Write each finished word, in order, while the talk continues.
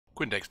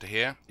Quindexter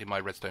here in my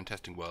redstone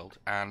testing world,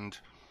 and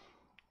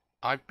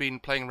I've been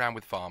playing around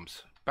with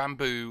farms,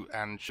 bamboo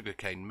and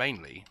sugarcane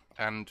mainly,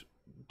 and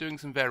doing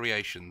some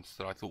variations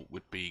that I thought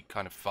would be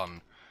kind of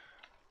fun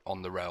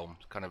on the realm,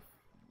 kind of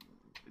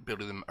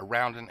building them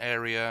around an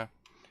area,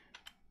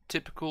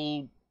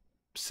 typical,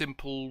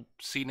 simple,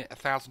 seen it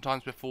 1,000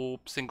 times before,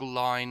 single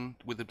line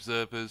with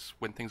observers,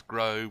 when things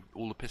grow,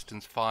 all the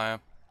pistons fire.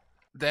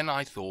 Then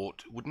I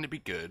thought, wouldn't it be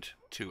good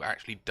to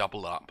actually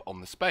double up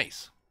on the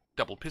space?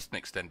 Double piston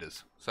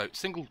extenders. So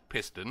single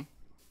piston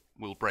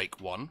will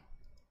break one.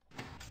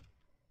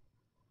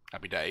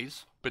 Happy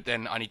days. But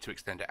then I need to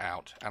extend it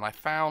out. And I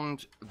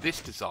found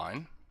this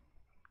design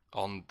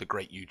on the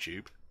great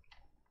YouTube,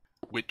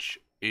 which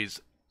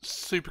is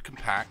super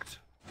compact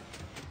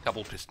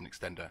double piston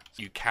extender.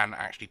 So you can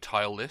actually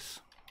tile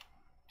this.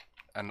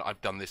 And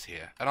I've done this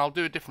here. And I'll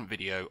do a different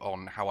video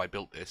on how I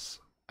built this,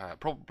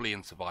 probably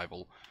in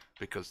survival,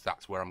 because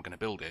that's where I'm going to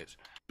build it.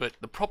 But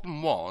the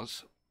problem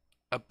was,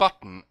 a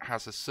button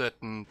has a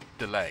certain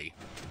delay,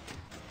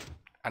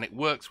 and it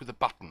works with a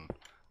button,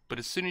 but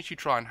as soon as you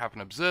try and have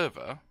an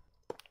observer,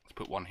 let's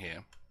put one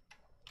here,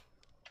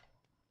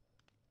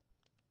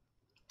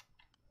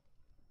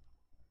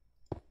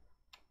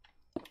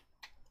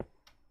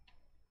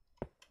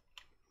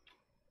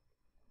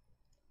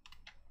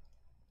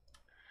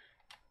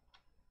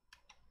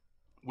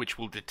 which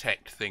will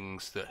detect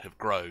things that have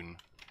grown,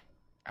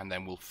 and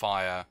then will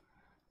fire,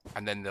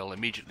 and then they'll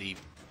immediately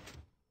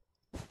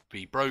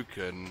be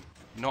broken.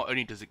 Not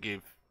only does it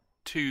give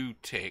 2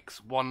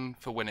 ticks, one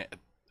for when it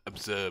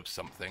observes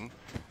something,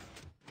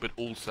 but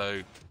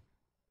also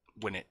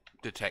when it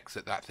detects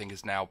that that thing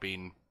has now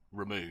been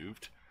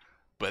removed,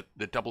 but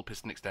the double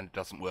piston extender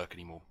doesn't work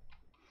anymore.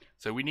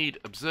 So we need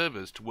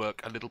observers to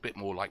work a little bit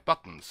more like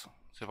buttons.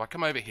 So if I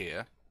come over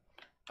here,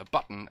 a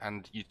button,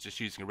 and you're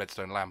just using a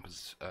redstone lamp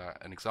as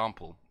an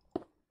example,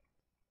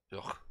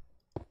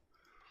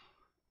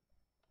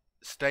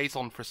 stays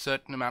on for a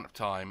certain amount of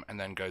time and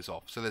then goes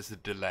off. So there's a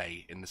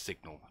delay in the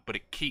signal, but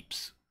it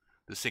keeps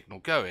the signal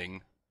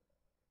going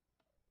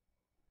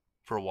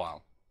for a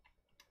while.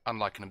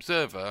 Unlike an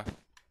observer,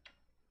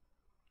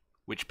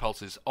 which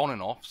pulses on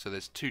and off, so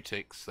there's 2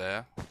 ticks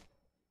there,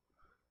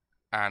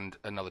 and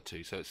another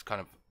 2. So it's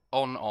kind of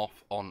on,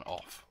 off, on,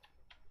 off.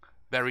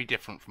 Very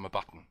different from a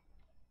button.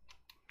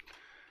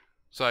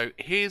 So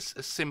here's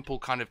a simple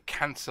kind of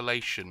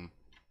cancellation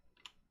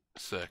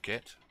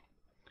circuit,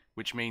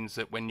 which means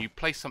that when you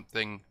place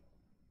something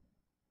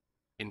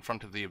in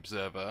front of the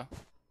observer,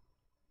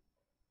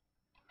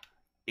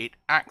 it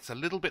acts a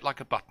little bit like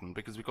a button,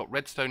 because we've got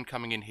redstone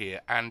coming in here,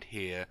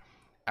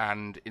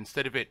 and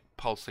instead of it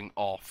pulsing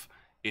off,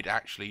 it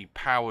actually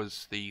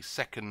powers the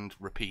second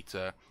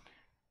repeater,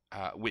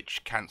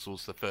 which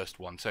cancels the first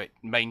one. So it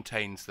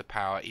maintains the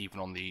power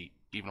even on the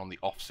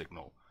off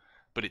signal,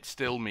 but it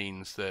still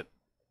means that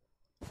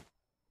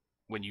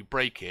when you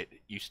break it,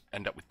 you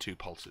end up with 2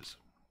 pulses.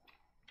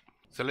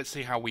 So let's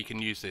see how we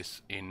can use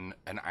this in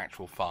an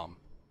actual farm.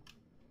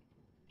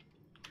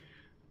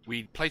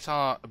 We place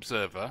our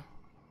observer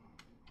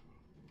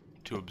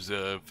to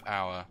observe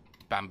our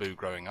bamboo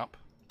growing up.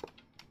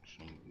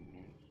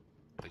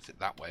 Place it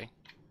that way,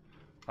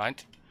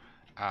 right?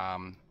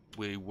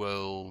 We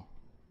will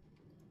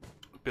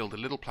build a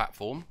little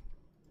platform,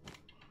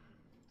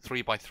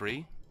 3 by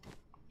 3.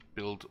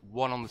 Build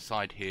one on the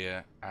side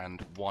here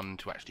and one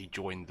to actually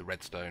join the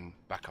redstone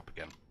back up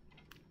again.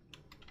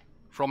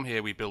 From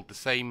here we build the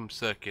same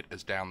circuit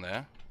as down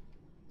there.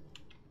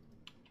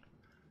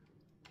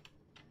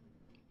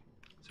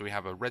 So we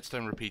have a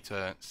redstone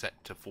repeater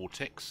set to 4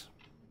 ticks.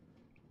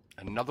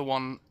 Another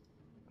one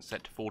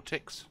set to 4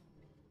 ticks.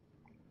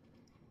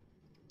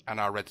 And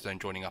our redstone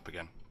joining up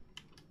again.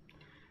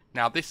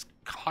 Now this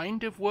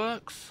kind of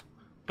works,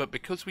 but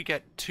because we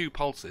get 2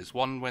 pulses,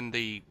 one when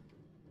the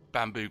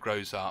bamboo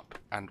grows up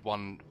and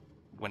one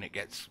when it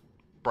gets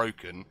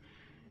broken,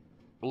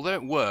 although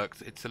it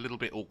works, it's a little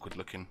bit awkward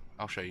looking.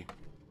 I'll show you.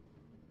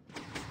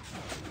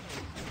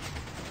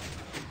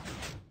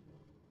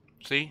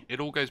 See,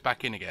 it all goes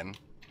back in again,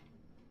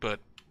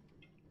 but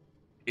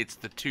it's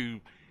the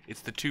two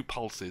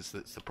pulses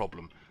that's the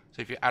problem.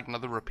 So if you add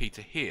another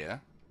repeater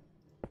here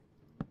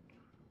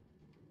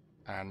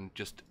and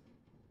just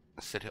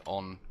set it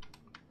on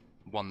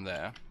one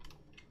there,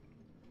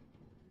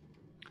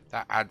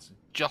 that adds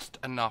just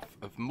enough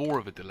of more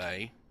of a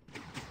delay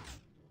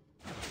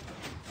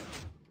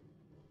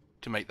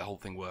to make the whole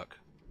thing work.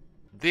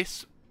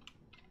 This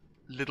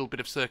little bit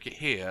of circuit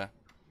here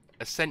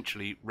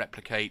essentially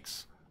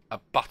replicates a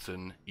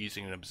button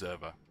using an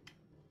observer,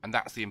 and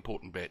that's the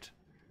important bit.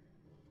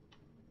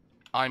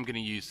 I'm going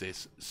to use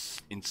this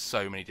in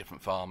so many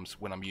different farms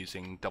when I'm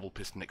using double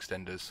piston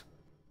extenders.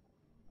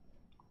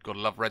 Gotta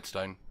love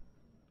redstone.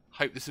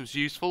 Hope this was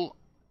useful.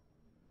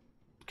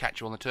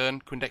 Catch you on the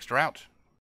turn. Quindexter out.